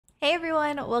Hey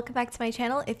everyone, welcome back to my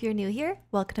channel. If you're new here,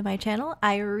 welcome to my channel.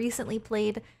 I recently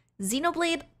played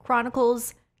Xenoblade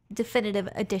Chronicles Definitive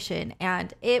Edition,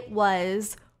 and it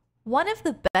was one of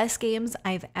the best games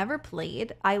I've ever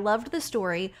played. I loved the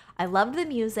story, I loved the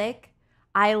music,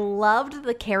 I loved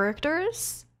the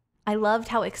characters, I loved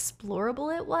how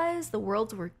explorable it was. The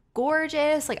worlds were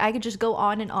gorgeous. Like, I could just go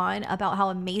on and on about how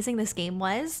amazing this game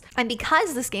was. And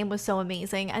because this game was so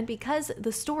amazing, and because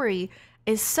the story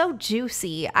is so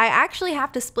juicy, I actually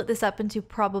have to split this up into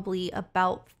probably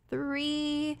about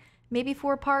 3, maybe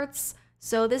 4 parts.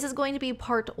 So this is going to be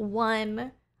part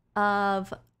 1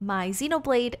 of my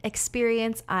Xenoblade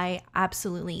experience. I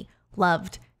absolutely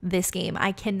loved this game.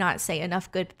 I cannot say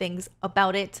enough good things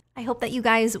about it. I hope that you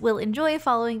guys will enjoy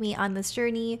following me on this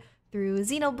journey through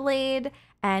Xenoblade.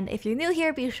 And if you're new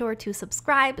here, be sure to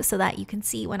subscribe so that you can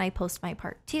see when I post my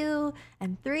part 2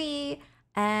 and 3.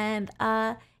 And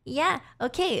yeah,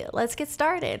 okay, let's get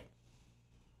started.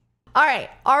 All right,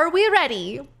 are we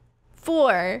ready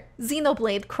for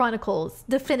Xenoblade Chronicles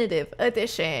Definitive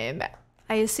Edition?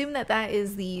 I assume that that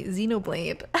is the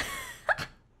Xenoblade.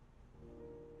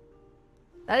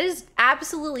 That is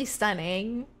absolutely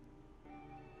stunning.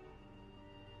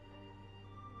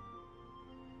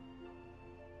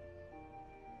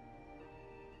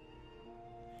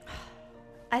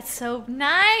 That's so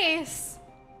nice.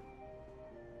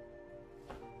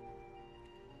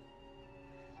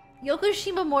 Yoko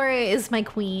Shimomura is my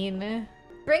queen.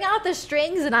 Bring out the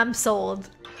strings and I'm sold.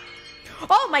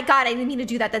 Oh my god, I didn't mean to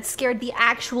do that. That scared the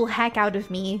actual heck out of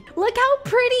me. Look how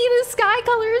pretty the sky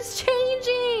color is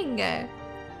changing.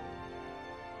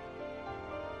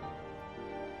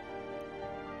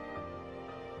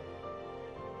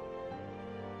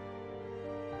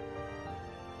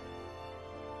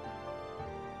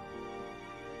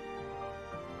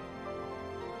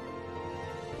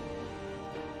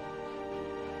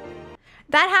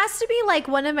 That has to be like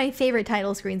one of my favorite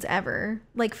title screens ever.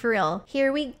 Like, for real.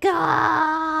 Here we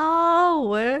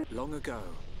go! Long ago,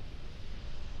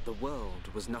 the world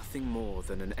was nothing more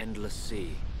than an endless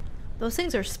sea. Those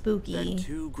things are spooky. Then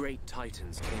 2 great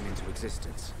titans came into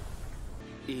existence.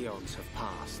 Eons have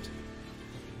passed.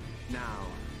 Now,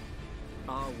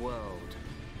 our world,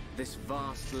 this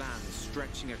vast land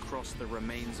stretching across the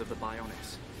remains of the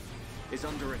Bionis, is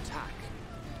under attack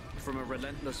from a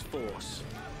relentless force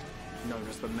known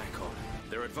as the Mechon.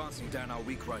 They're advancing down our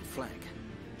weak right flank.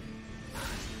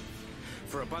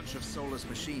 For a bunch of soulless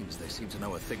machines, they seem to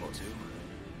know a thing or two.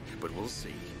 But we'll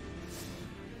see.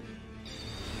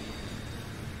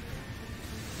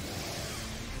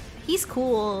 He's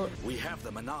cool. We have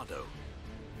the Monado.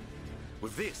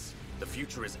 With this, the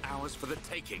future is ours for the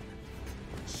taking.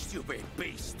 Stupid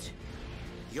beast.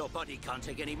 Your body can't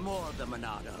take any more of the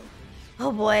Monado.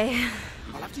 Oh boy.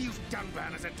 I'll have to use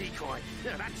Dunban as a decoy.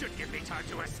 That should give me time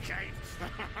to escape.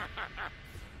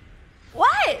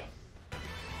 What?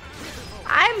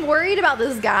 I'm worried about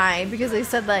this guy because they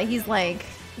said that he's like,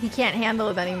 he can't handle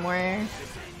it anymore.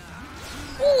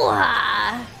 Ooh.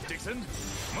 Dixon,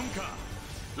 Munka,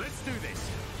 let's do this.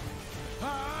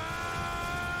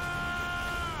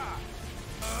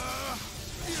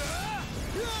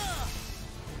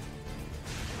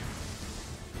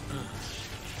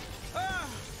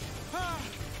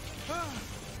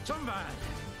 Dunban,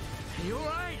 you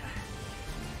alright?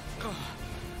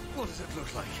 What does it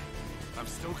look like? I'm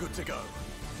still good to go.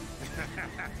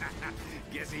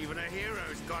 Guess even a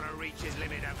hero's gotta reach his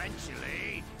limit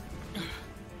eventually.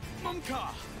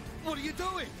 Munka, what are you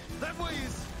doing? That way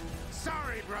is...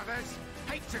 Sorry, brothers.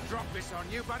 Hate to drop this on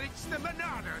you, but it's the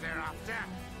Monado they're after.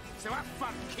 So have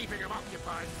fun keeping them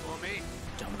occupied for me.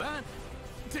 Dunban?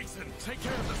 Dixon, take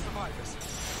care of the survivors.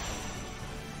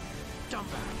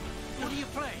 Dunban, what are you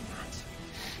playing at?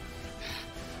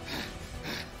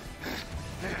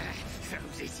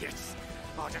 Those idiots.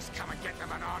 I'll just come and get the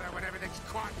Monado when everything's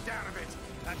quieted down a bit.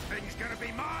 That thing's gonna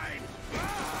be mine!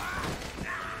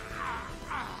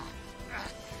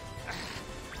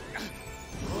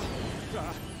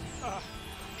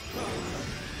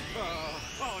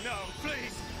 Oh no,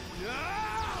 please!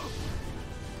 No!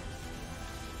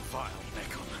 Vile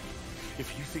Mechon.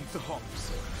 If you think the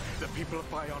Homs, the people of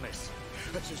Bionis,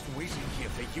 are just waiting here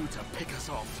for you to pick us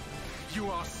off, you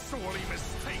are sorely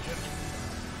mistaken.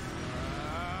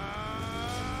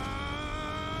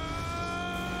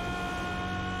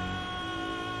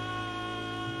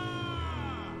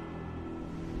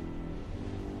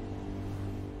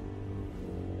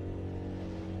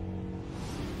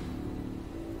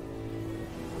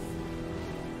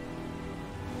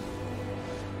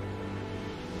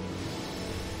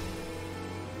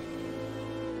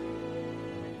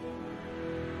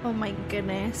 Oh my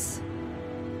goodness.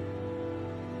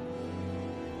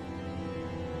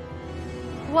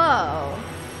 Whoa.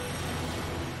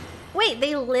 Wait,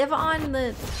 they live on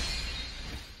the...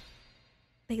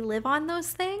 They live on those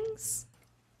things?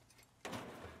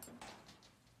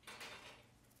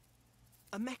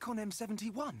 A mech on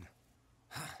M71.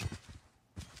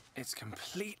 It's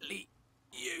completely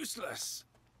useless.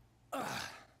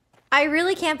 I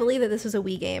really can't believe that this was a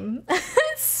Wii game.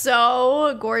 It's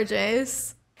so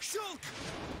gorgeous. Shulk!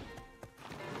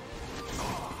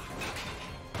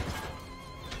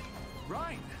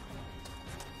 Right.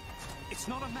 It's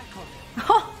not a mechon.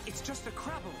 It's just a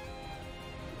crabble.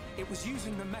 It was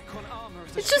using the mechon armor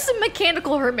as a It's just a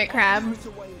mechanical hermit crab.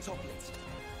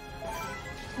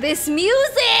 This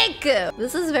music!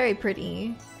 This is very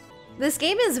pretty. This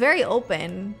game is very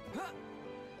open.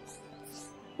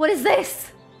 What is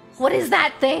this? What is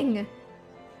that thing?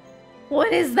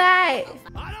 What is that?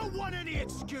 I don't want any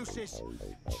excuses.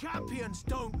 Champions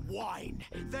don't whine.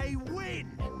 They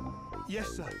win. Yes,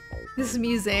 sir. This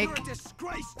music. You're a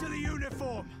disgrace to the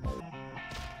uniform.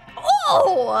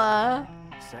 Oh!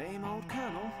 Same old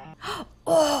colonel.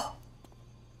 Oh!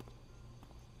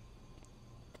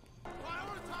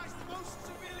 Prioritize the most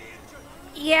severely injured.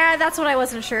 Yeah, that's what I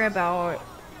wasn't sure about.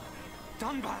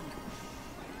 Dunban!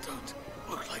 Don't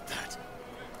look like that.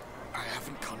 I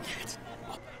haven't come yet.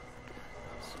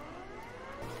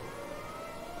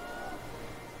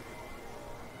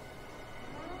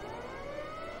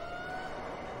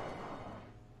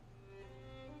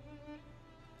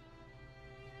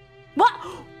 What?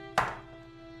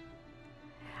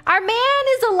 Our man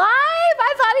is alive?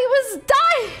 I thought he was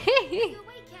dying.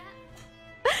 Awake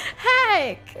yet?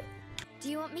 Heck. Do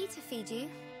you want me to feed you?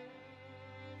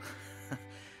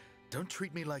 Don't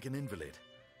treat me like an invalid.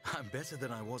 I'm better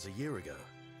than I was a year ago.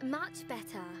 Much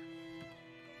better.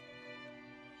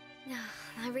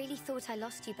 I really thought I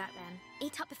lost you back then.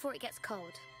 Eat up before it gets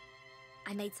cold.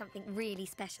 I made something really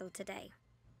special today.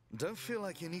 Don't feel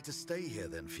like you need to stay here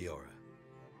then, Fiora.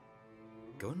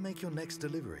 Go and make your next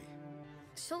delivery.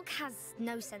 Shulk has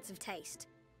no sense of taste.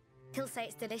 He'll say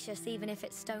it's delicious even if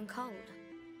it's stone cold.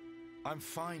 I'm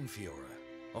fine, Fiora.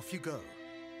 Off you go.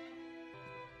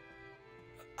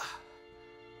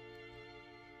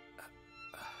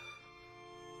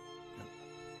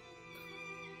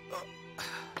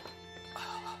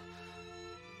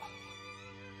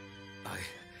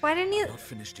 Why didn't he? Not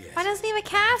finished yet. Why doesn't he have a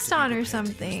cast on or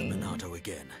something? Monado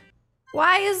again.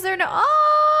 Why is there no?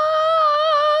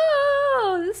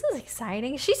 Oh, this is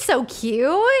exciting. She's so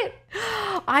cute.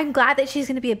 I'm glad that she's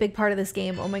gonna be a big part of this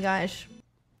game. Oh my gosh.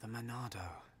 The Monado.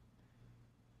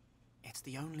 It's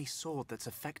the only sword that's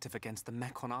effective against the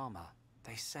mechon armor.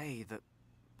 They say that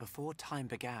before time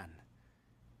began,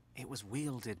 it was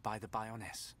wielded by the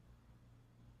Bionis.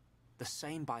 The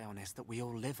same Bionis that we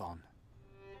all live on.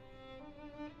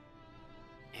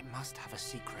 It must have a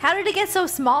secret. How did it get so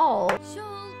small?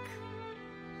 Shulk!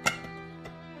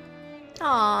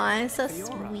 Aw, it's so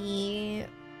Fiora. sweet.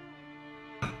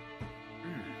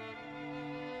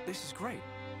 This is great.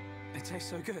 It tastes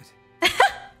so good.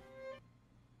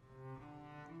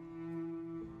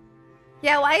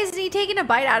 Yeah, why isn't he taking a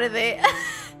bite out of it?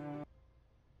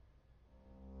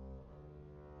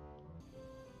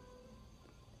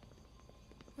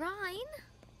 Rhine?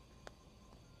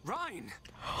 Rhine!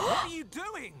 What are you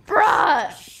doing?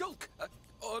 Bruh! Shulk!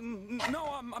 No,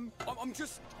 I'm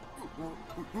just...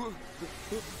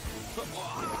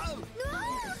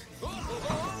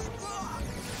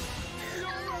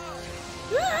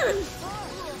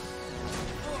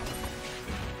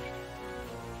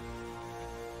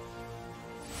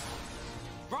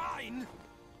 Rhine!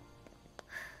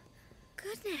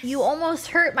 Goodness. You almost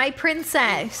hurt my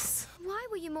princess. Why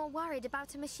were you more worried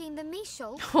about a machine than me,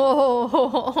 Shulk? Oh.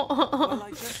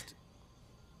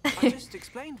 Well, I just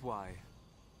explained why.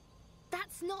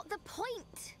 That's not the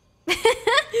point.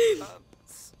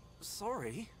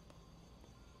 Sorry.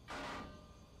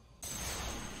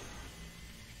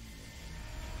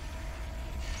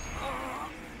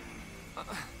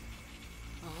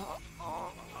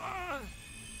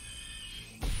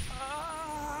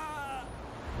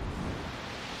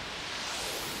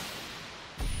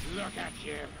 Look at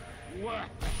you.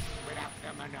 Worthless without the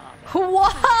Monado.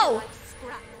 Whoa! I've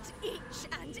scrapped each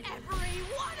and every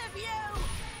one of you!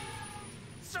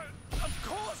 So, of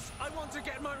course I want to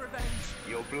get my revenge.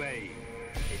 Your blade,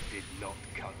 it did not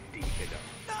cut deep enough.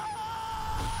 No!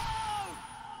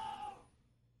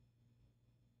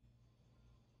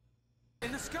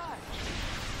 In the sky.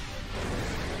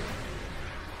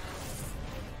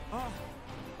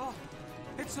 Oh,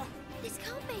 it's a... This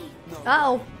can't be.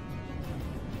 Oh.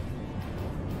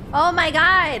 Oh my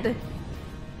god.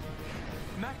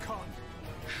 Mechon.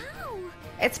 How?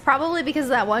 It's probably because of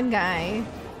that one guy.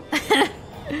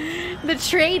 The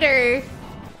traitor.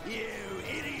 You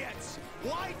idiots!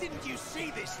 Why didn't you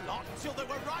see this lot till they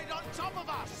were right on top of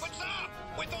us? What's up?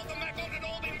 We thought the mech had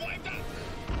all been wiped out.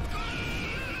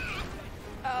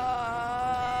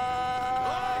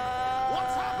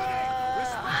 What's happening?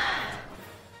 Respond!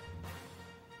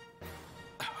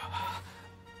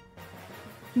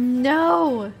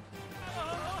 No.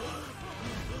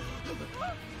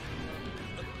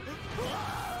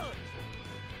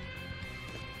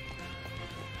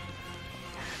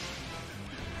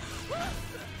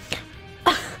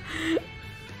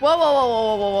 Whoa, whoa, whoa,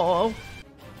 whoa, whoa, whoa, whoa.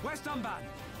 Where's Dunban?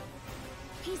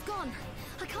 He's gone.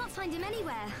 I can't find him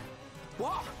anywhere.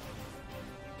 What?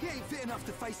 He ain't fit enough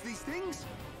to face these things.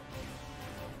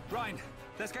 Ryan,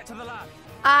 let's get to the lab.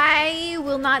 I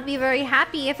will not be very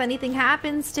happy if anything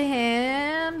happens to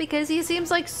him because he seems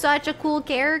like such a cool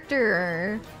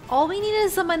character. All we need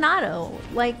is a Monado.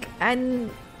 Like,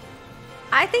 and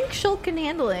I think Shulk can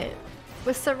handle it.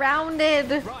 We're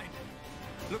surrounded. Ryan,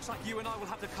 looks like you and I will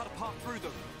have to cut a path through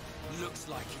them. Looks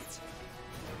like it.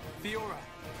 Fiora,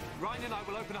 Ryan and I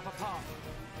will open up a path.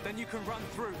 Then you can run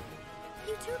through.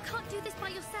 You two can't do this by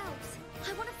yourselves.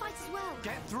 I want to fight as well.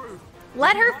 Get through.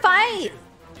 Let her fight.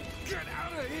 Get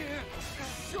out of here!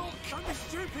 Shulk, Don't be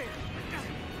stupid.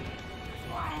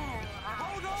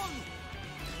 Hold on.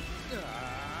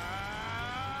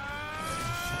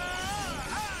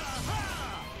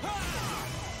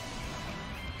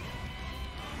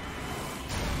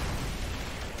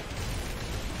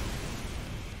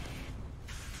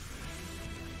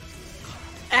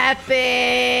 Epic.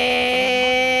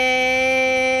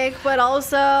 But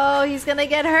also, he's gonna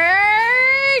get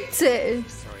hurt. Sorry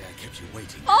I kept you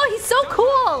waiting. Oh, he's so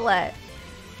cool.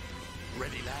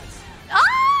 ready, lads?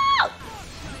 Oh!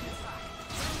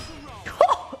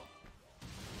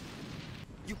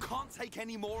 You can't take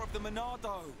any more of the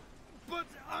Monado. But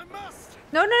I must.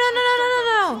 No, no, no, no, no, no, no,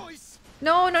 no. Choice.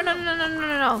 No, no, no, no, no, no,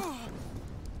 no, no.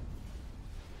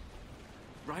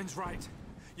 Ryan's right.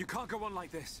 You can't go on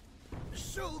like this.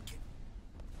 Shulk.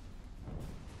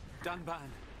 Dunban.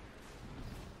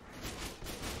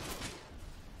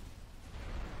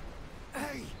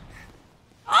 Hey.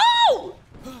 Oh!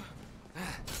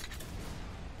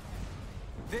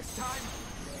 This time,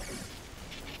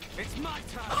 it's my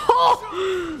turn.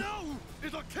 Oh! No!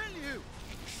 It'll kill you!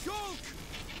 Shulk!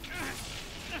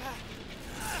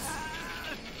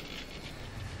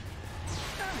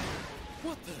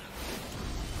 What the?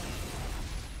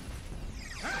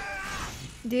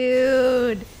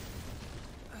 Dude.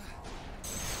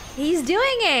 He's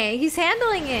doing it. He's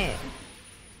handling it.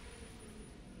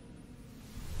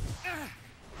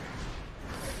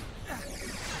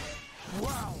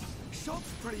 Wow!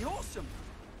 Shulk's pretty awesome!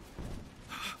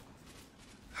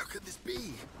 How could this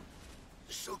be?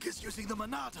 Shulk is using the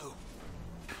Monado!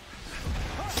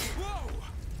 Whoa!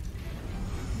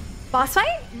 Boss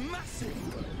fight? Massive!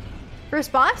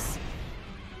 First boss?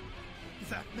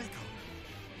 That nickel.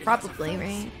 It Probably, has a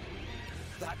right?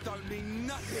 That don't mean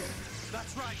nothing.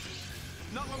 That's right.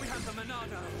 Not when we have the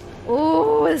Monado.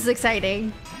 Oh, this is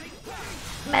exciting.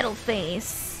 Metal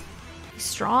face. He's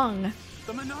strong.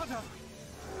 The Monado.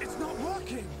 It's not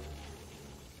working.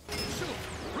 Shulk,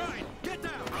 right, get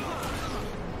down.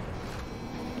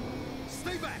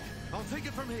 Stay back. I'll take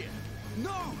it from here.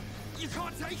 No, you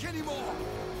can't take any more.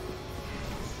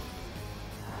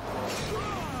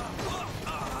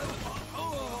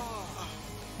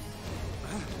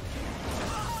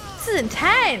 This is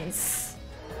intense.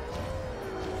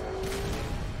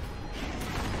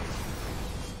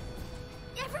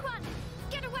 Everyone,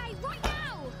 get away right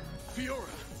now!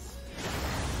 Fiora.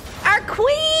 Our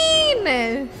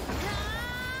queen!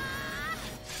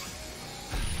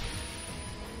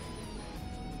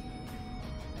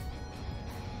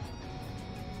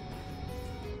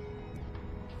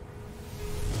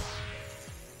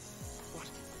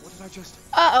 What did I just...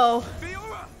 Uh-oh.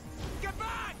 Fiora! Get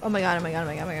back! Oh my god, oh my god, oh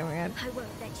my god, oh my god, oh my god. I won't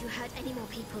let you hurt any more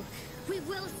people. We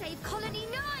will save Colony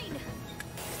 9!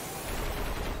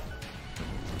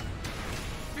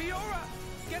 Fiora!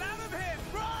 Get out of here!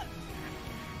 Run!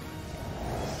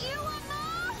 You want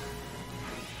more?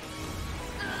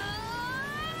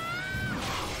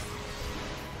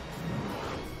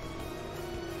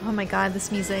 Oh my god,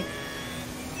 this music.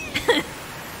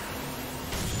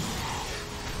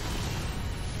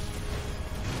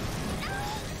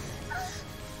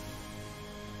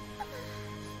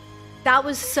 That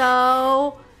was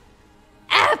so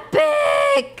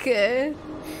epic!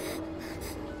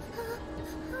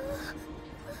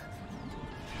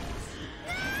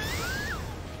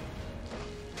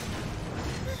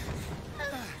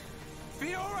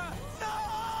 Fiora! No!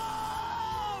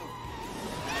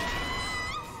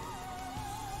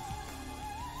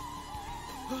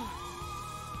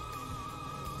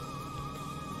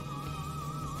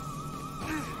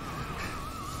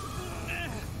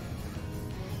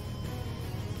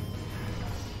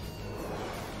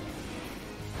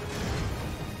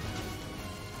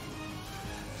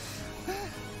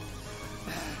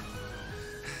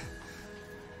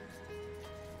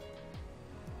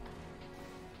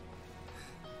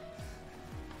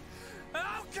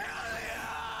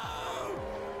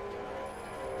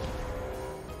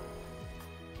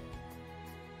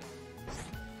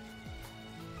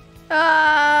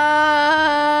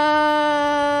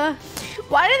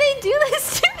 do they do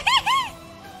this to me?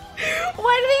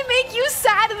 Why do they make you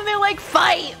sad and then they're like,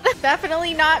 fight?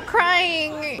 Definitely not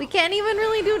crying. We can't even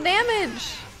really do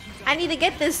damage. I need to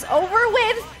get this over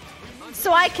with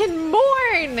so I can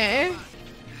mourn.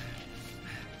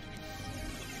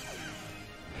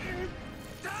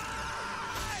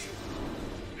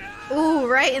 Ooh,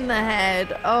 right in the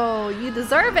head. Oh, you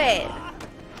deserve it.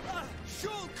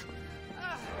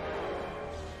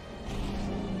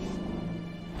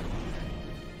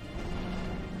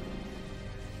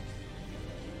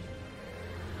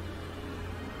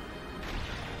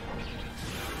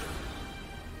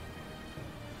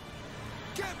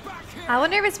 I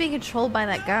wonder if it's being controlled by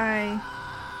that guy.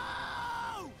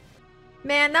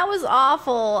 Man, that was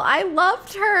awful. I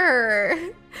loved her.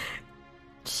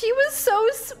 She was so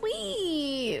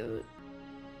sweet.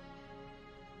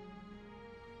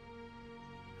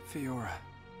 Fiora.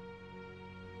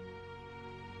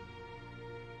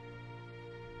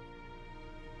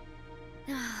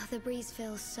 Ah, the breeze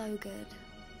feels so good.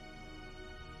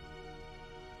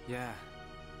 Yeah.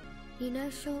 You know,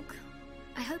 Shulk,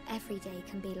 I hope every day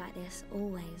can be like this,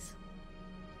 always.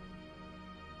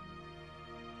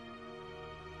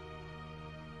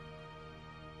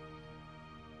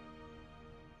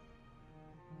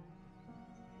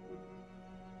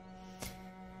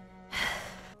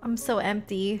 I'm so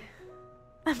empty.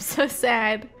 I'm so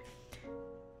sad.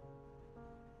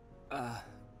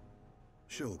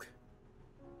 Shulk,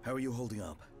 how are you holding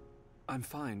up? I'm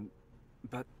fine,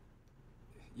 but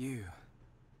you...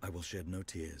 I will shed no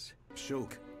tears.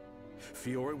 Shulk,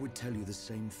 Fiora would tell you the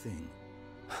same thing.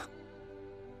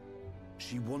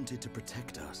 She wanted to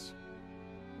protect us.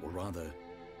 Or rather,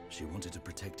 she wanted to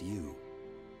protect you.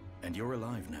 And you're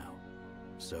alive now.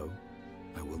 So,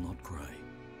 I will not cry.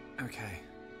 Okay.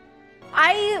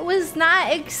 I was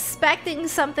not expecting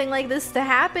something like this to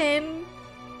happen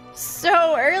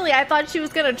so early. I thought she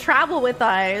was gonna travel with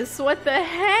us. What the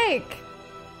heck?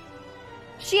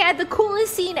 She had the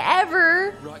coolest scene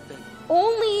ever, Right then.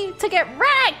 only to get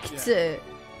wrecked. Yeah.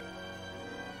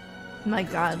 My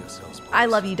God, Yourselves, boys. I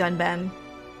love you, Dunban.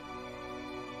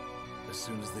 As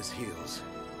soon as this heals,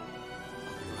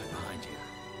 I'll be right behind you.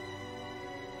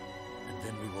 And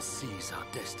then we will seize our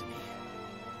destiny.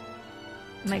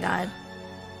 Oh my God.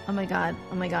 Oh my God.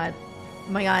 Oh my God.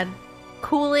 Oh my God.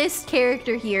 Coolest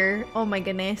character here. Oh my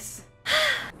goodness.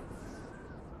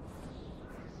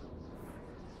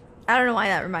 I don't know why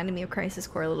that reminded me of Crisis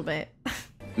Core a little bit.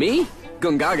 Me?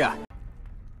 Gungaga.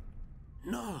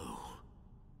 No.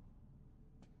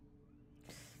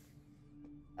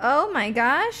 Oh my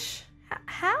gosh.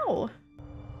 How?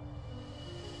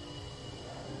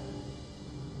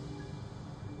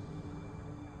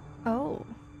 Oh.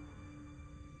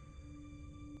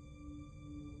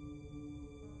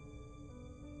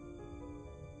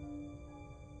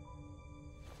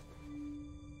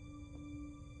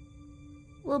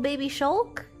 Little baby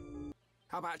Shulk?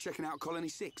 How about checking out Colony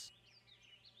 6?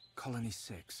 Colony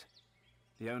 6.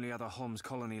 The only other Homs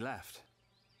colony left.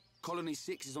 Colony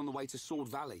 6 is on the way to Sword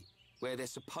Valley, where there's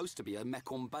supposed to be a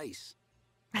mech on base.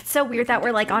 That's so weird that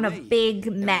we're like on a big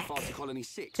Then we mech fight to Colony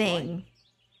 6, thing. right?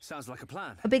 Sounds like a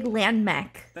plan. A big land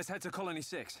mech. Let's head to Colony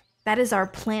 6. That is our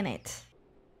planet.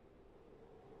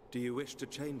 Do you wish to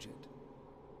change it?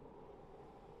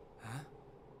 Huh?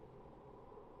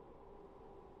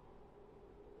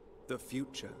 The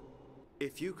future.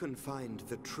 If you can find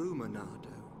the true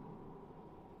Monado,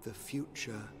 the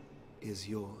future is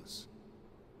yours.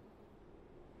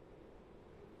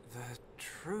 The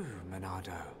true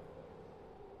Monado.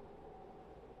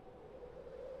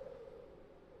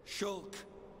 Shulk.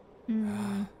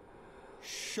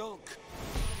 Shulk.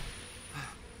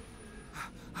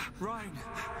 Ryan.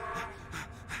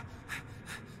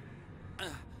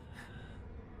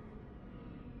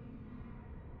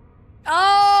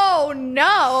 Oh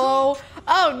no!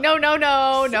 Oh no no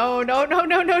no no no no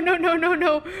no no no no no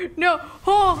no no!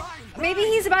 Oh, maybe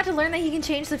he's about to learn that he can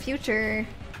change the future.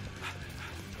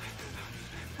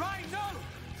 Ryan, no!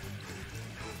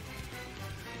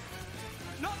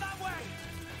 Not that way!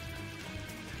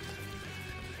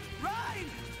 Ryan!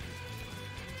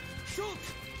 Shulk!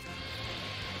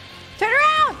 Turn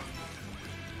around!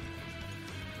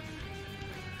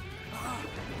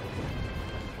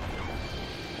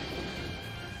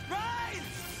 Ryan!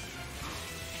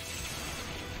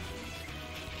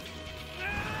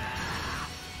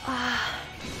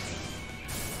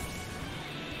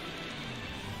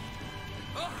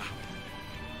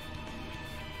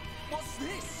 What's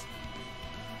this?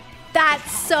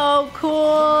 That's so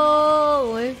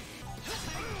cool!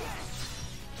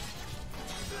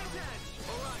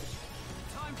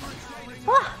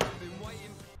 Ah,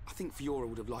 I think Fiora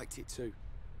would have liked it too.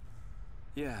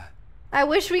 Yeah. I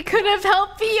wish we could have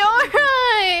helped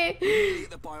Fiora! Nearly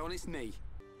at the Bionis knee.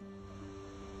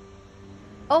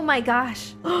 Oh my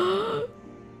gosh.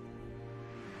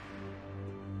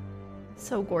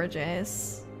 So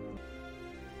gorgeous.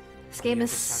 This game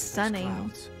is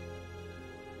stunning.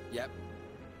 Yep.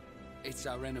 It's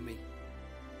our enemy.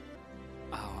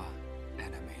 Our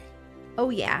enemy. Oh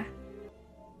yeah.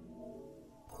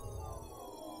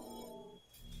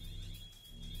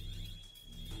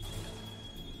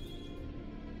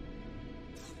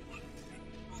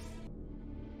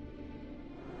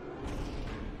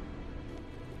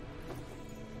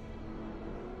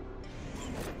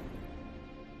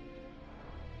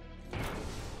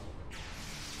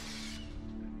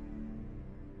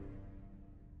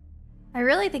 I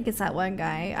really think it's that one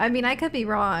guy. I mean, I could be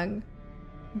wrong,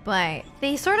 but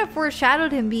they sort of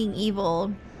foreshadowed him being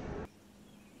evil.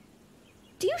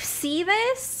 Do you see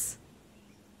this?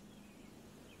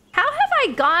 How have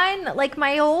I gone like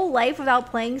my whole life without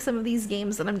playing some of these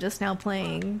games that I'm just now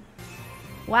playing?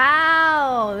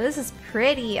 Wow, this is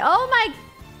pretty. Oh my...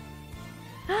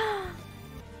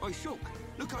 Oh, Shulk,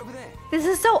 look over there. This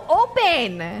is so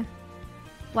open!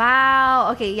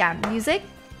 Wow, okay, yeah, music.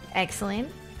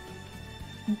 Excellent.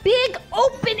 Big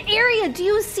open area! Do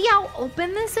you see how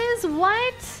open this is?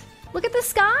 What? Look at the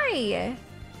sky!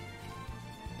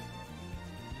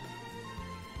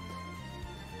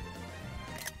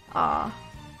 Aw.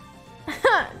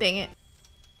 Dang it.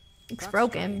 It's That's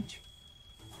broken. strange.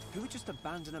 Who would just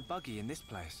abandon a buggy in this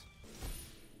place?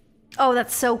 Oh,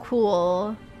 that's so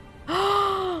cool.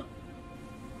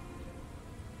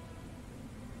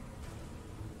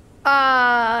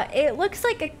 It looks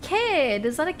like a kid.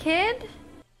 Is that a kid?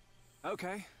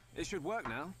 Okay, it should work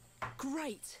now.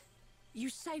 Great! You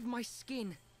saved my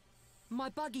skin. My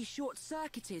buggy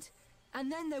short-circuited.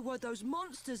 And then there were those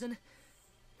monsters and...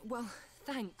 Well,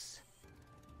 thanks.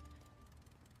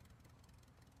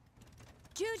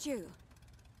 Juju!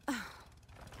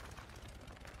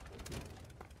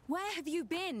 Where have you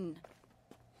been?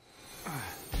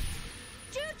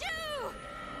 Juju!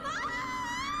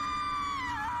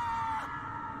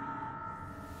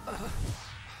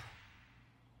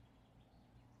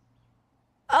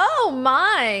 Oh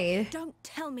my! Don't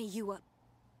tell me you were...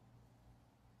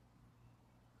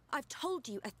 I've told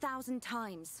you 1,000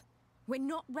 times. We're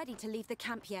not ready to leave the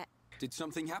camp yet. Did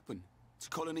something happen? It's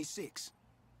Colony 6.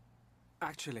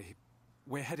 Actually,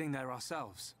 we're heading there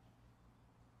ourselves.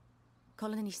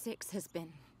 Colony 6 has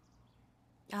been...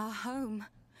 our home.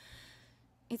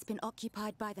 It's been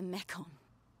occupied by the Mekon.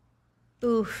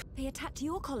 Oof. They attacked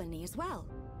your colony as well.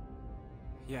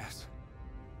 Yes.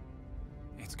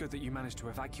 It's good that you managed to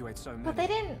evacuate so many. But they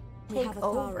didn't We take have a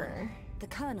over. Thara, the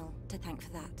Colonel, to thank for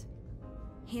that.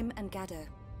 Him and Gaddo.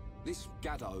 This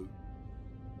Gaddo...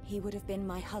 He would have been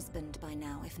my husband by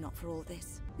now, if not for all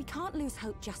this. We can't lose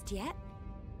hope just yet.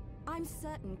 I'm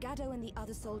certain Gaddo and the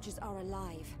other soldiers are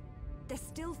alive. They're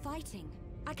still fighting.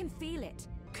 I can feel it.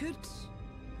 Could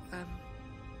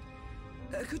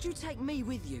you take me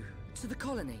with you to the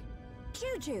colony?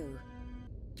 Juju!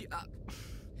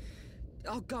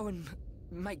 I'll go and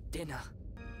make dinner.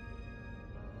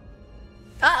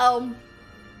 Uh-oh.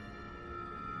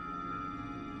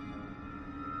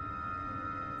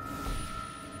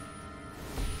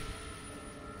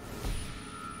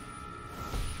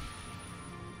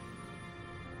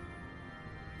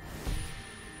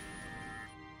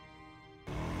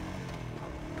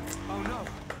 Oh no!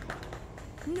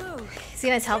 No! Is he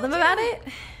gonna tell them about it?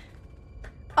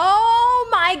 Oh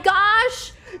my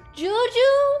gosh!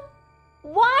 Juju?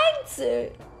 What?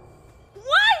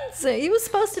 What? He was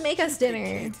supposed to make us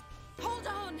dinner. Hold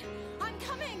on! I'm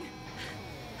coming!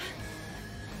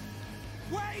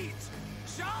 Wait!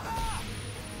 Sarah!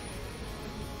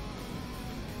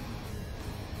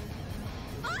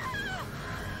 Ah!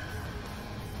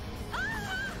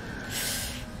 Ah!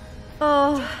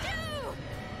 Oh. Juju!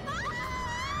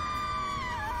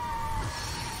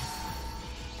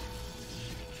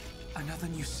 Another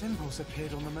new symbol's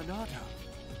appeared on the Monado.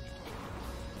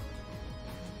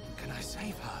 Can I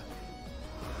save her?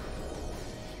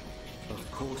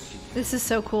 Of course you can. This is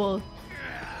so cool.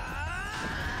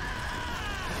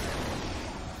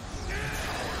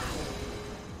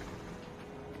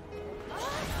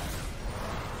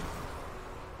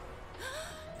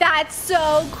 That's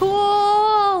so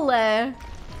cool!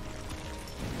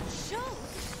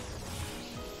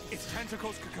 Its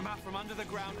tentacles could come out from under the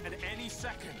ground at any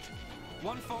second.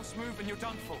 One false move and you're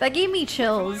done for. That gave me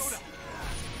chills.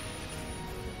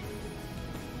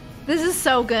 This is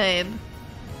so good.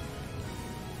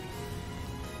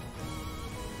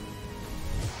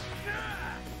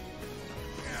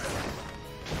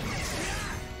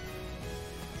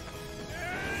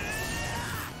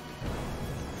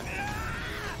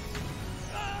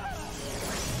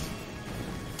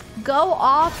 Go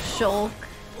off, Shulk.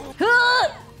 Huh!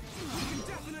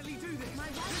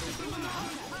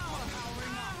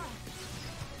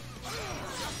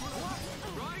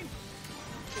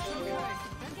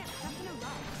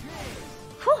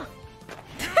 Whew.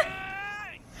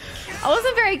 I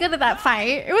wasn't very good at that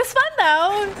fight. It was fun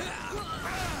though.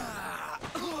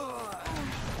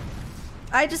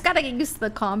 I just gotta get used to the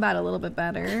combat a little bit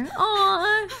better.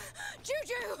 Aww.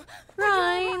 Juju!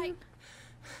 Ryan.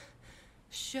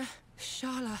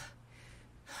 Sharla.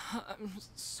 I'm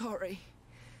sorry.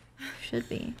 Should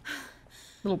be.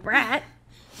 Little brat.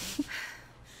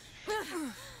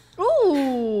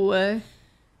 Ooh. I'm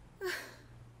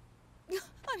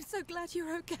so glad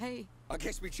you're okay. I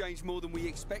guess we changed more than we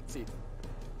expected.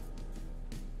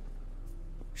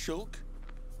 Shulk?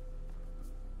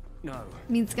 No.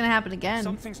 Means it's gonna happen again.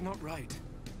 Something's not right.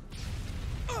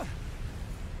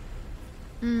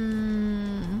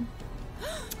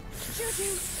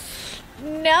 Juju!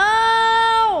 No!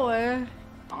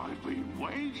 I've been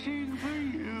waiting for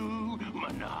you,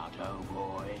 Monado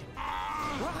boy.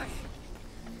 Why?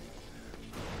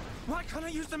 Why can't I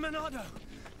use the Monado?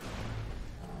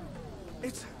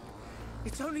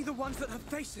 It's only the ones that have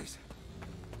faces.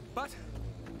 But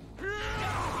I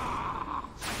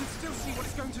can still see what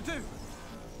it's going to do.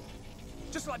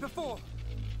 Just like before.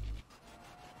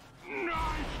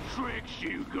 Nice tricks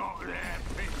you got there,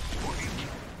 Pipsqueak.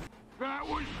 That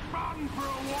was fun for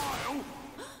a while.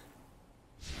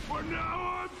 But now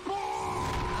I'm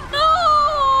bored! No!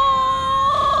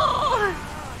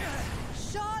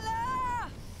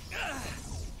 Sharla!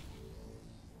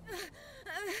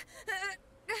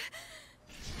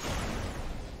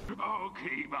 I'll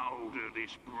keep hold of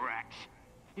this brat.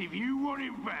 If you want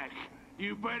him back,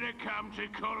 you better come to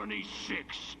Colony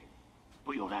 6.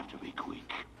 But you'll have to be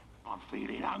quick. I'm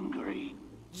feeling hungry.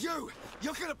 You're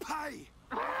gonna pay!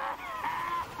 I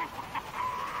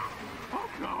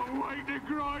can't wait to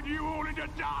grind you all into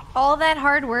dust! All that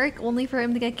hard work only for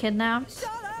him to get kidnapped.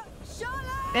 Sharla!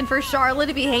 Sharla! And for Charlotte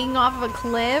to be hanging off of a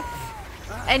cliff.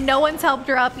 And no one's helped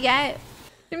her up yet.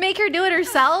 To make her do it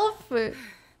herself?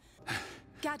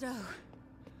 Gado.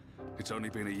 It's only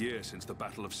been a year since the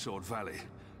Battle of Sword Valley.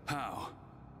 How?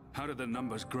 How did the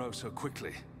numbers grow so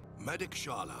quickly? Medic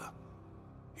Sharla,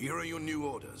 here are your new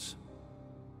orders.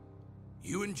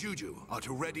 You and Juju are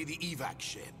to ready the evac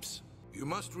ships. You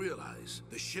must realize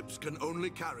the ships can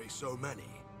only carry so many.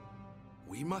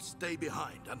 We must stay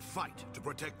behind and fight to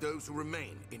protect those who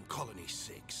remain in Colony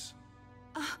 6.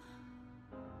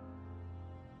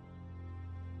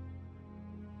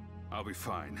 I'll be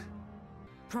fine.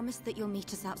 Promise that you'll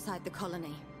meet us outside the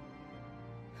colony.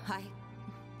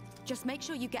 Just make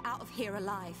sure you get out of here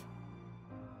alive.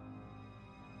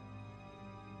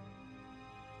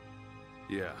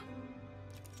 Yeah.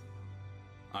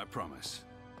 I promise.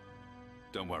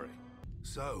 Don't worry.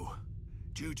 So,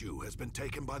 Juju has been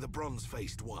taken by the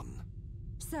Bronze-Faced One.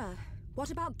 Sir,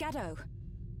 what about Gado?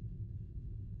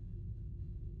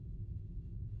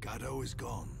 Gado is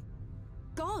gone.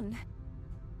 Gone?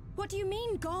 What do you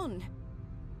mean, gone?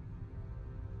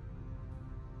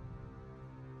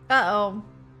 Uh-oh.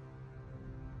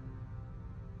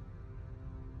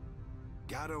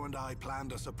 Gado and I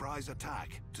planned a surprise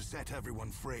attack to set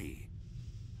everyone free.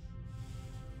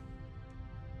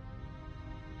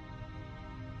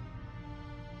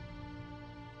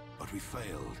 But we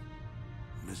failed,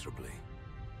 miserably.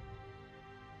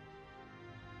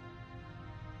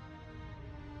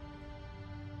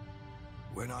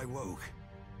 When I woke,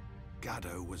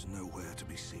 Gado was nowhere to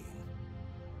be seen.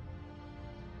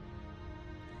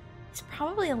 He's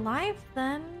probably alive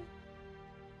then.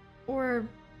 Or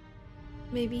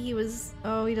maybe he was...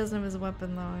 Oh, he doesn't have his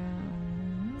weapon though.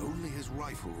 Only his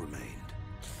rifle remained.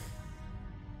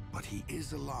 But he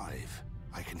is alive.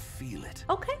 I can feel it.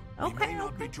 Okay, He may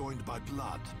not be joined by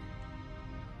blood,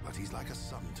 but he's like a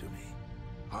son to me.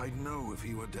 I'd know if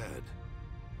he were dead.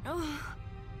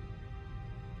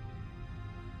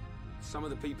 Some of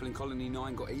the people in Colony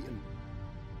 9 got eaten.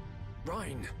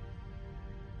 Ryan.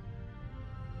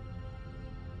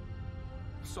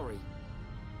 Sorry.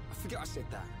 I forget I said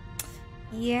that.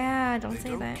 Yeah, don't They say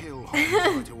don't that. kill Holmes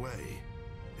right away.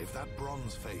 If that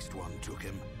bronze-faced one took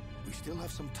him, we still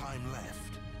have some time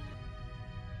left.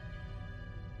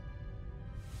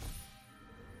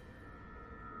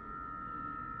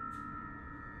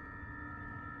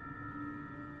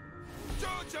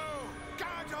 Jojo!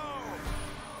 Gado!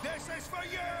 This is for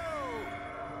you!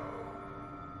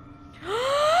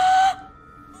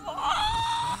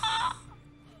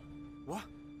 What?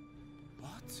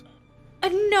 What?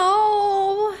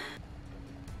 No!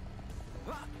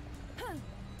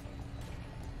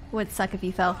 Would suck if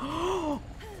you fell.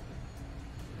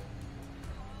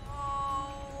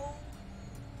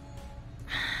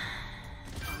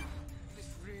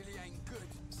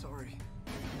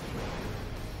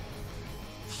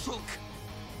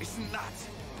 wasn't that?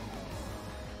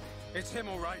 It's him,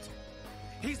 all right.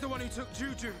 He's the one who took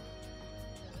Juju.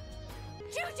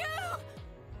 Juju!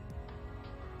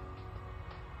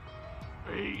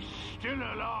 He's still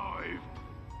alive,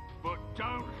 but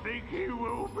don't think he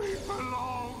will be for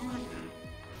long.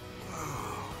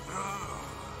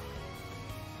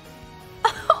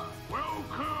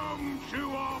 Welcome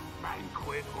to our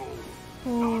banquet hall.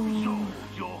 I'm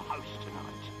Zord, your host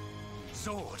tonight.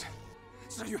 Zord.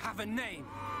 So you have a name.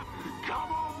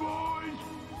 Come on, boys.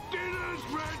 Dinner's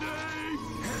ready.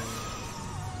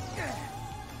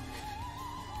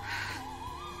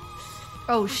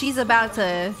 Oh, she's about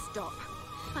to... Stop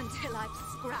until I've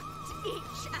scrapped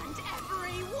each and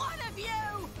every one of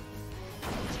you!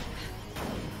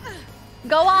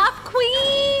 Go off,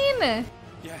 Queen!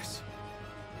 Yes.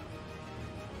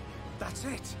 That's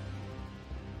it.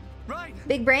 Right.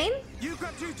 Big brain? You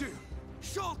grab Juju.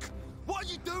 Shulk, what are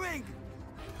you doing?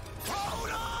 Hold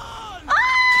on!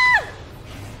 Ah!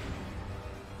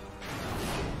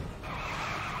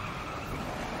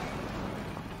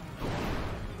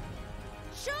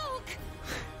 Shulk!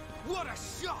 What a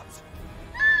shot!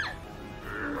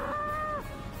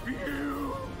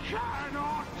 You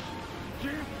cannot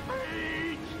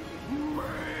defeat me!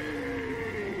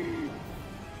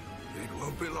 It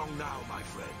won't be long now, my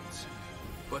friends.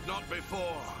 But not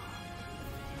before.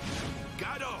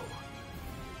 Gado!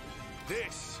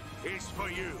 This is for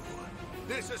you.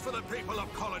 This is for the people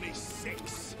of Colony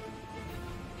 6.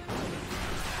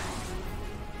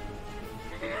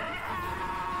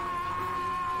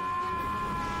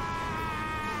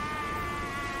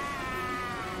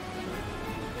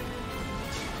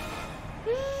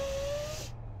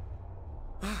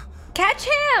 Catch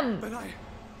him! But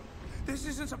this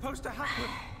isn't supposed to happen.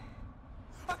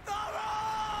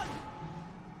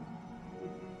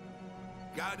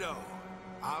 Gado,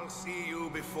 I'll see you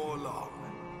before long.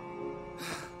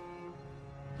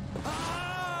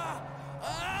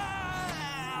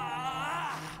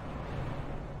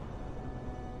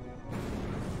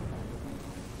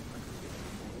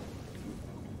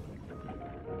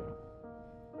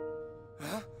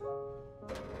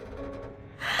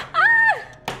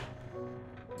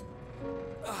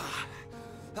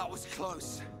 That was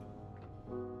close.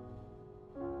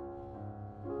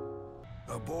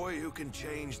 A boy who can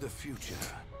change the future.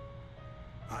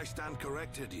 I stand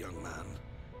corrected, young man.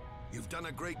 You've done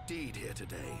a great deed here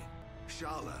today.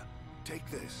 Sharla, take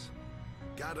this.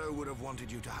 Gado would have wanted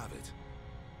you to have it.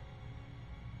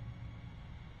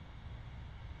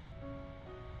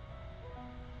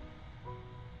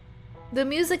 The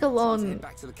music Let's alone... head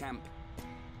back to the camp.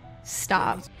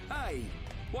 Stop. Hey,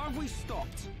 why have we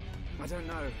stopped? I don't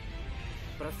know,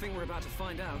 but I think we're about to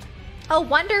find out. Oh,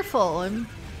 wonderful.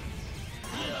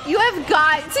 You have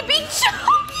got to be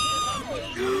joking!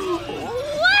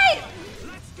 What?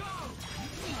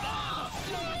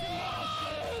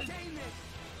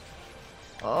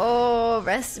 Oh,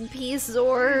 rest in peace,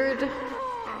 Zord.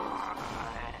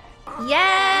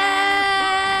 Yes!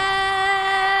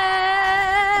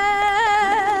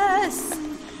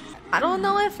 I don't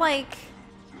know if, like,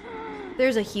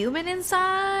 there's a human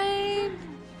inside,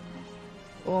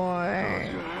 or...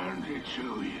 Hand it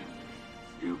to you.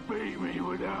 You beat me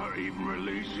without even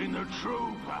releasing the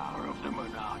true power of the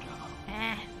Monado.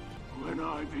 When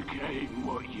I became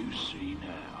what you see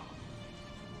now,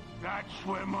 that's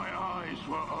when my eyes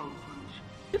were opened.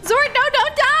 Zord, no,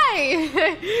 don't die!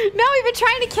 No, we've been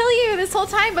trying to kill you this whole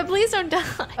time, but please don't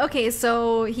die. Okay,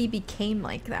 so he became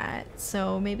like that.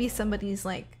 So maybe somebody's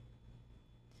like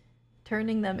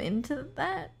turning them into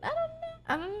that?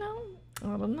 I don't know.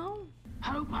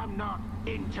 Hope I'm not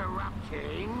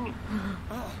interrupting.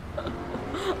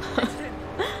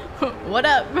 What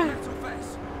up?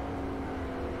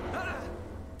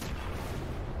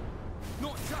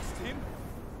 Not just him.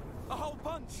 A whole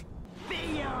bunch.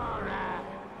 Fiora,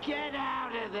 get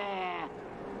out of there.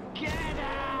 Get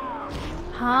out.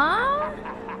 Huh?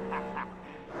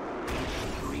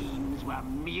 Screams were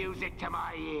music to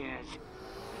my ears.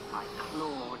 My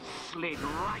claws slid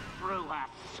right through her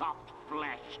soft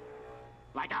flesh.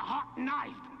 Like a hot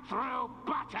knife through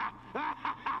butter.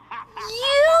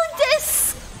 You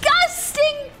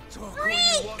disgusting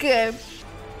freak!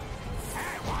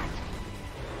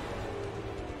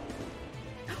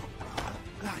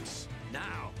 Nice.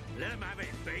 Now, let him have it,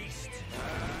 beast.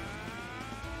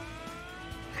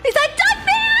 Is that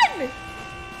Dunban?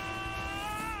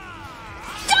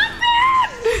 Dunban!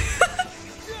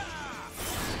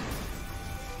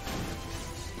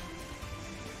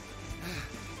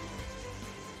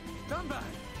 Dunban!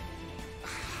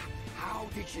 How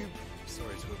did you...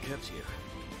 Sorry to have kept you.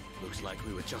 Looks like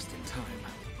we were just in time.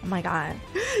 Oh my god.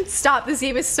 Stop, this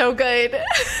game is so good.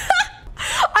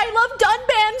 I love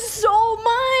Dunban so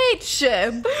much.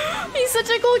 He's such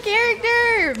a cool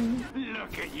character.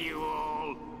 Look at you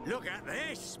all. Look at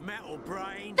this, metal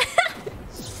brain.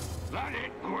 That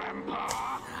it,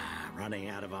 Grandpa? Running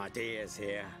out of ideas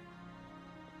here.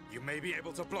 You may be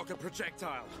able to block a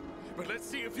projectile, but let's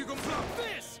see if you can block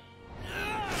this!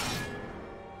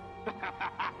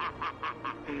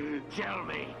 Tell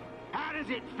me, how does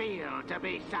it feel to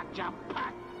be such a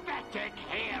pathetic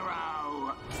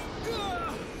hero?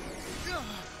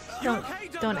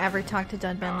 Don't ever talk to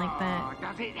Dunban like that.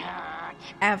 Does it hurt?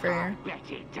 Ever. I bet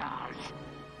it does.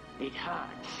 It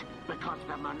hurts because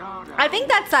the Monado... I think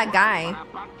that's that guy. A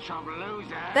bunch of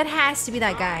losers. That has to be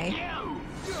that guy.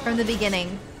 From the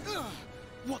beginning.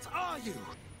 What are you?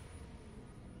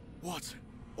 What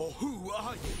or who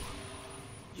are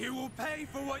you? You will pay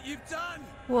for what you've done!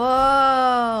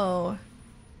 Whoa.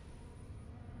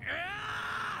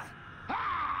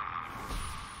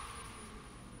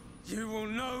 You will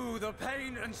know the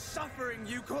pain and suffering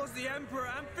you caused the Emperor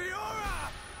and Fiora!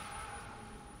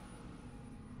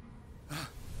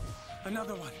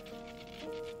 Another one.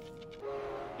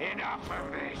 Enough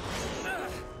of this.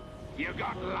 You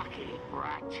got lucky,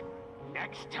 brat.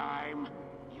 Next time,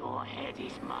 your head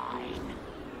is mine.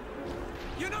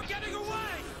 You're not getting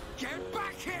away! Get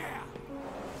back here!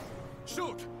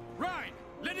 Shoot! Ryan,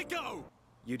 let it go!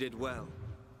 You did well.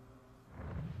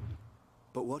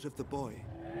 But what of the boy?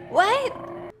 What?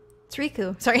 It's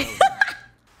Riku. Sorry.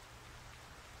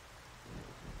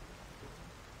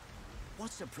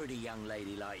 What's a pretty young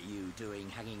lady like you doing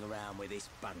hanging around with this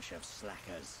bunch of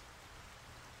slackers?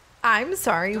 I'm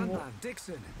sorry. Dunban,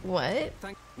 Dixon. What?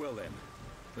 Well then,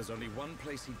 there's only one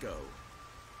place he'd go.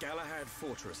 Galahad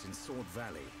Fortress in Sword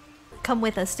Valley. Come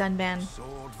with us, Dunban.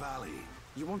 Sword Valley.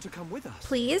 You want to come with us?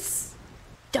 Please?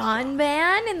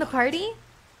 Dunban in the party?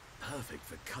 Perfect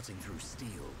for cutting through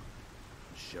steel.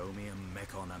 Show me a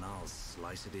mechon and I'll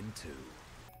slice it in two.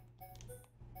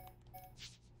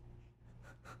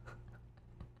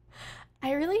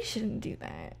 I really shouldn't do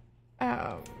that.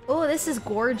 Oh, this is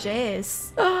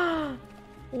gorgeous.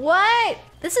 What?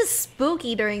 This is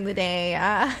spooky during the day.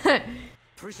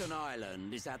 Prison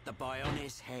Island is at the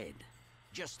Bionis Head,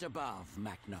 just above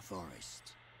Magna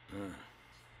Forest.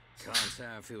 Can't say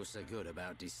I feel so good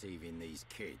about deceiving these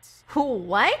kids.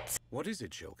 What? What is it,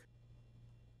 Shulk?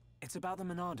 It's about the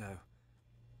Monado.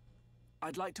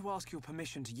 I'd like to ask your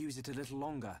permission to use it a little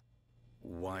longer.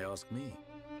 Why ask me?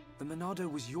 The Monado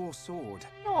was your sword.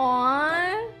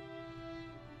 Aww.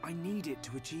 I need it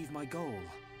to achieve my goal.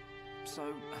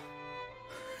 So...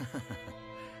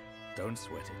 Don't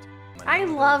sweat it. I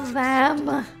love them.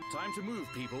 Time to move,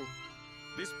 people.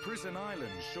 This prison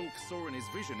island Shulk saw in his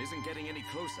vision isn't getting any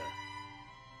closer.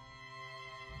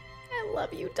 I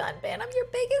love you, Dunban. I'm your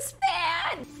biggest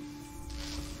fan.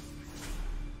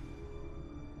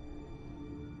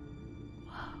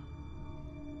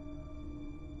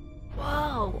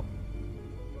 Whoa.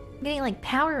 I'm getting like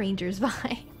Power Rangers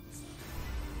vibes.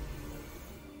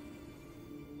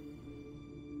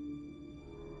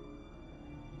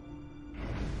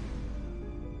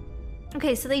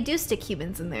 Okay, so they do stick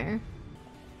humans in there.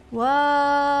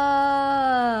 Whoa,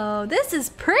 this is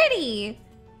pretty.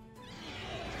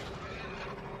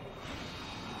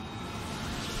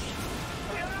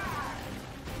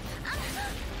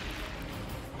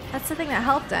 That's the thing that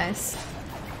helped us.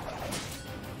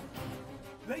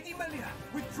 Lady Melia,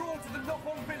 withdraw to the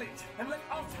Knock-On village and let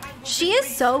us handle She is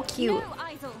so cute. No,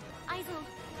 Isel. Isel.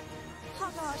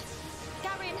 Hogard.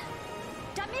 Garin.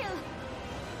 Damil.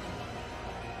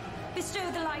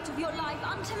 Bestow the light of your life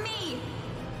unto me.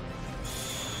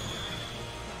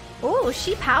 Oh,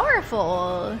 she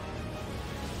powerful.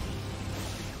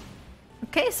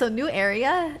 Okay, so new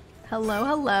area. Hello,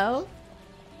 hello.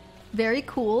 Very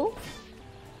cool.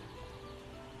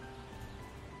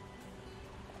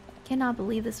 Cannot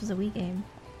believe this was a Wii game.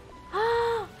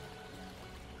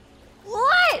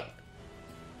 What?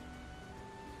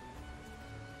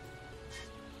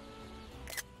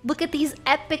 Look at these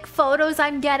epic photos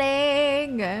I'm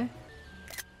getting.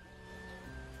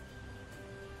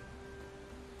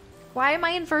 Why am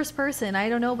I in first person? I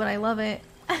don't know, but I love it.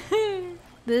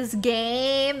 This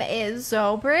game is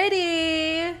so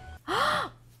pretty. I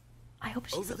hope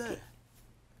she's Over okay. there.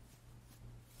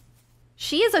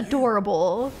 She is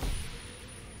adorable.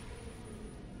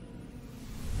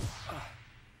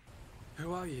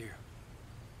 Who are you?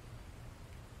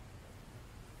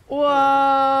 Whoa.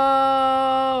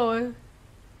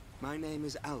 My name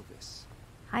is Alvis.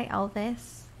 Hi,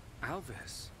 Elvis.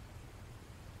 Alvis.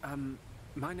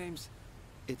 My name's...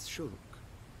 It's Shulk.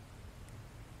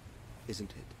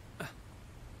 isn't it?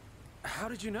 How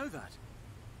did you know that?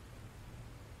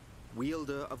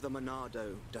 Wielder of the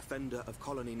Monado, defender of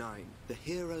Colony 9, the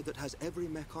hero that has every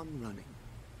mechon running.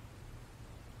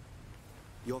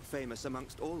 You're famous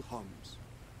amongst all Homs.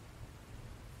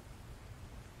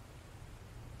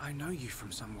 I know you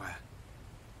from somewhere.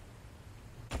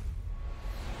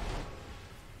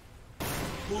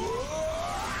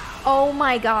 Oh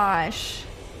my gosh.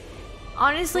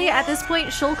 Honestly, at this point,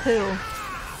 Shulk.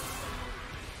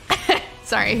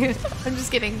 Sorry, I'm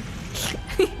just kidding.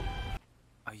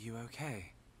 Are you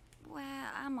okay? Where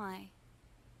am I?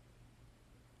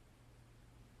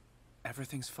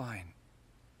 Everything's fine.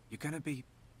 You're gonna be...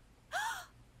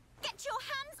 Get your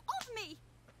hands off me!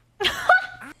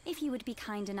 If you would be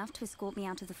kind enough to escort me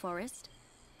out of the forest,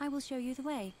 I will show you the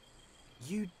way.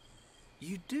 You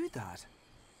do that?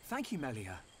 Thank you,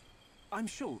 Melia. I'm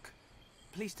Shulk.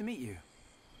 Pleased to meet you.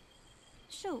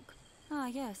 Shulk? Ah,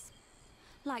 yes.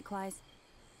 Likewise.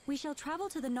 We shall travel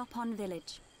to the Nopon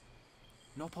village.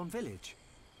 Nopon village?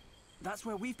 That's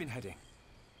where we've been heading.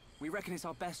 We reckon it's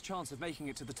our best chance of making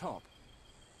it to the top.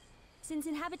 Since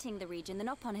inhabiting the region, the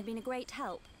Nopon have been a great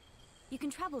help. You can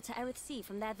travel to Erith Sea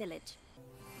from their village.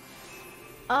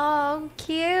 Oh,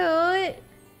 cute.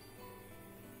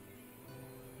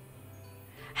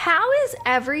 How is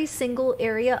every single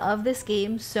area of this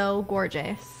game so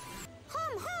gorgeous?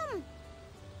 Hum hum!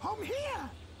 Hum here!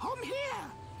 Hum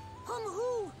here! Hum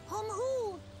who? Hum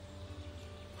who?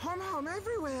 Hum hum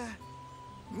everywhere.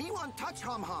 Me want touch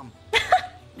hum hum.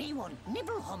 Me want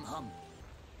nibble hum hum.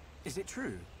 Is it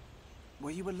true?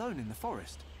 Were you alone in the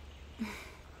forest?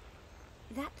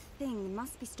 That thing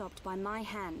must be stopped by my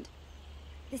hand.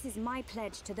 This is my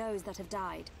pledge to those that have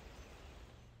died.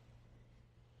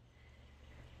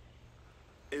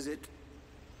 Is it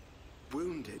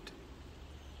wounded?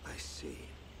 I see.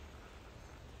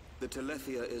 The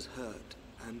Telethia is hurt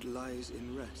and lies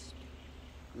in rest.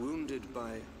 Wounded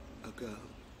by a girl.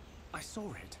 I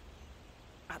saw it.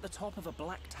 At the top of a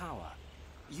black tower.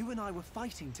 You and I were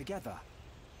fighting together.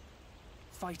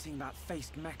 Fighting that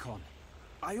faced mechon.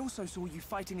 I also saw you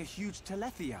fighting a huge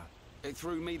Telethia. It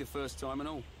threw me the first time and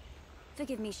all.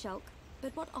 Forgive me, Shulk,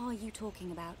 but what are you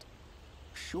talking about?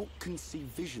 Shulk can see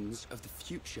visions of the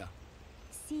future.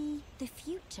 See the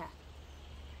future?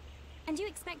 And you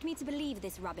expect me to believe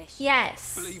this rubbish?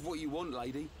 Yes. Believe what you want,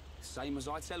 lady. Same as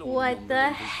I tell all What the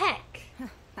non-believers. heck?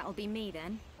 That'll be me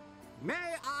then.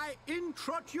 May I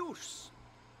introduce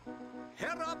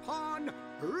Hereupon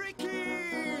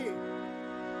Ricky!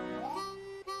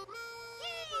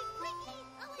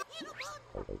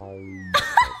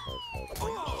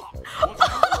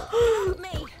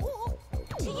 Me!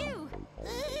 To you!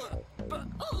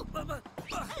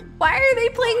 Why are they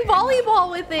playing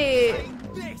volleyball with it?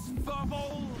 This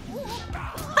bubble!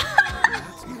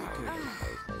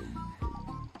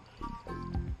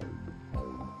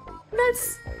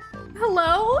 That's...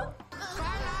 Hello?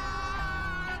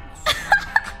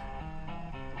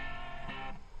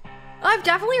 I've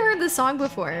definitely heard this song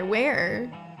before.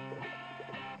 Where?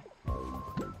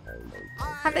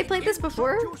 Have they played this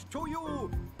before? To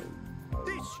you,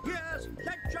 this year's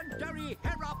legendary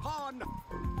Hereupon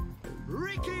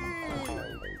Ricky!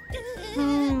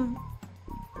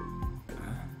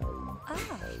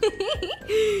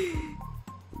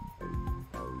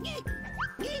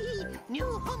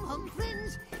 New Hum Hum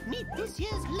friends, meet this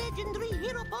year's legendary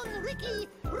Hereupon Ricky.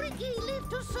 Ricky live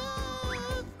to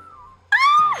serve.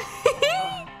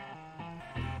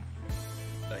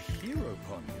 A hero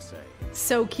pond, you say?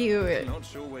 So cute. Not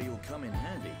sure where you'll come in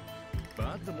handy,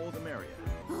 but the more the merrier.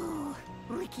 Oh,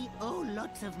 Ricky owe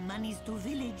lots of monies to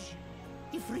village.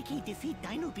 If Ricky defeat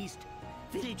Dino Beast,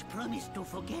 village promised to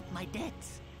forget my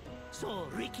debts. So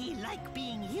Ricky like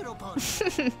being Hereupon.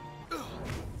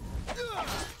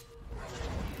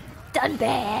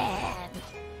 Dunban!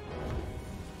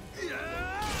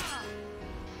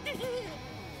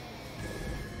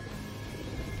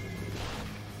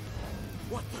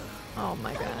 What the? Oh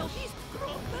my gosh.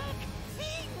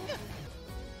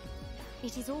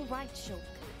 It is all right, Shulk.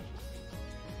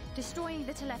 Destroying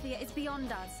the Telethia is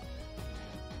beyond us.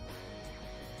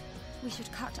 We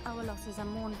should cut our losses and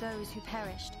mourn those who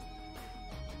perished.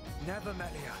 Never,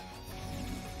 Melia.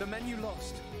 The men you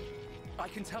lost, I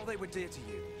can tell they were dear to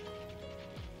you.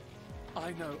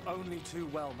 I know only too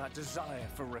well that desire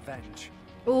for revenge.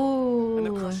 Ooh. And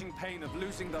the crushing pain of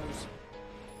losing those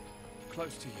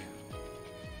close to you.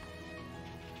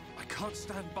 I can't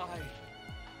stand by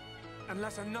and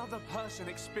let another person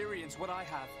experience what I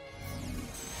have.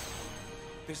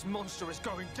 This monster is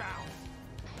going down.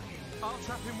 I'll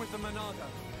trap him with the Monado.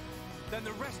 Then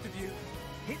the rest of you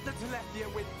hit the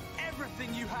Telethia with every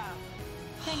everything you have.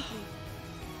 Thank you.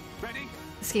 Ready?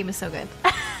 This game is so good.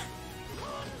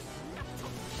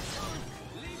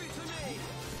 Leave it to me.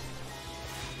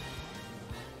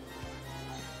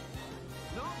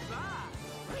 Not bad.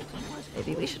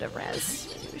 Maybe we should have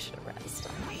rezzed. Maybe we should have rezzed.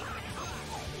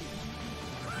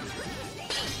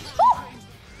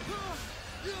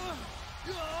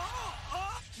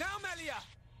 Now, Melia,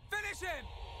 finish him.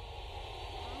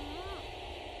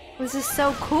 This is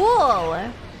so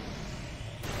cool.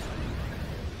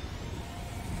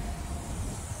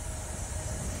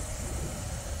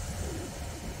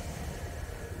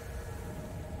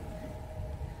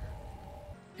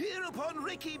 Hereupon,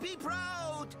 Ricky, be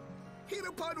proud!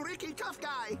 Hereupon, Ricky, tough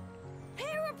guy!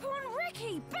 Hereupon,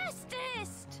 Ricky,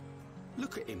 bestest!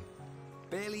 Look at him.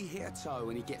 Barely hit a toe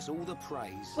and he gets all the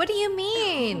praise. What do you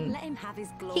mean? Let him have his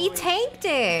glory. He tanked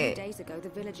A it. few days ago, the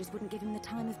villagers wouldn't give him the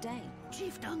time of day.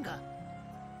 Chief Dunga,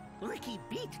 Ricky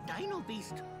beat Dino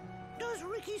Beast. Does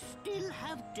Ricky still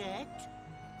have debt?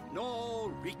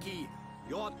 No, Ricky.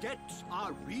 Your debts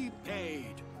are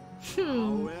repaid.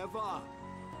 However,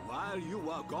 while you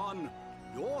were gone,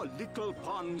 your little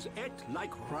pawns ate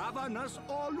like ravenous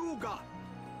Oluga.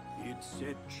 It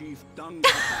set Chief Dunga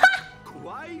back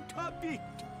quite a bit.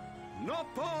 No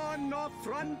pawn, no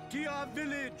frontier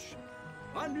village.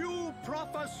 A new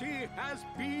prophecy has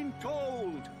been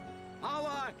told.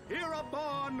 Our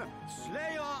hereupon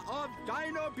slayer of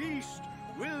Dino Beast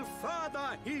will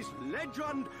further his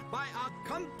legend by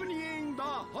accompanying the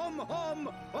Hum-Hum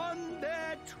on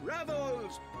their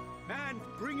travels and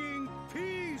bringing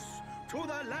peace to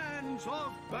the lands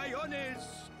of Bayonis.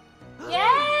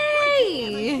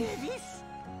 Yay!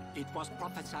 It was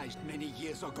prophesied many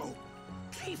years ago.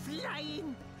 Chief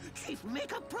lying. Chief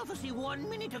make a prophecy 1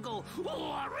 minute ago.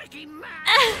 Oh, Ricky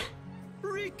man!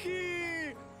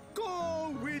 Ricky,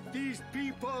 go with these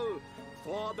people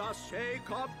for the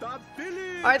sake of the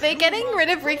village. Are they getting rid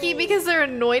of Ricky because they're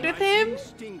annoyed with him?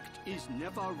 Instinct is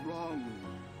never wrong.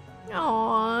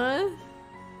 Aww.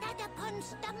 Dadapon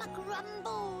stomach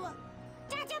rumble.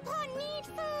 Dadapon need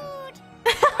food.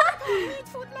 Dadapon need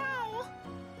food now.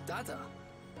 Dada?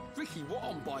 Ricky, what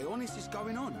on Bionis is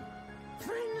going on?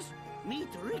 Friends, meet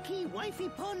Ricky, Wifey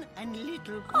Pon, and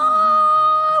Little Pon.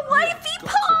 Oh, Wifey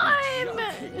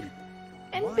Pon!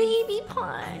 And Wife Baby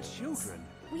Pon. and children.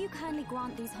 Will you kindly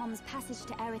grant these Homs passage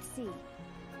to Erith Sea?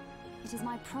 It is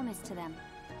my promise to them.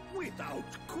 Without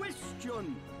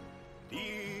question.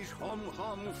 These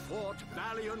Hum-Hum fought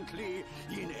valiantly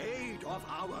in aid of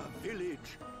our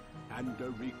village. And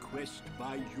a request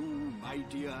by you, my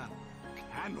dear,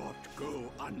 cannot go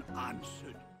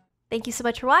unanswered. Thank you so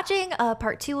much for watching.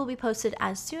 Part 2 will be posted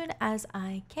as soon as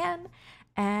I can.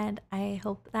 And I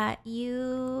hope that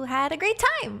you had a great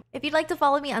time. If you'd like to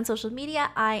follow me on social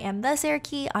media, I am the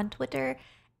SarahKey on Twitter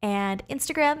and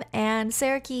Instagram, and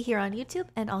SarahKey here on YouTube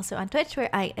and also on Twitch, where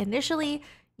I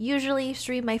usually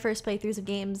stream my first playthroughs of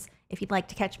games if you'd like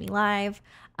to catch me live.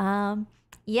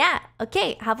 Yeah,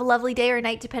 okay, have a lovely day or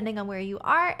night depending on where you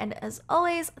are, and as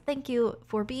always, thank you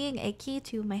for being a key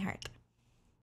to my heart.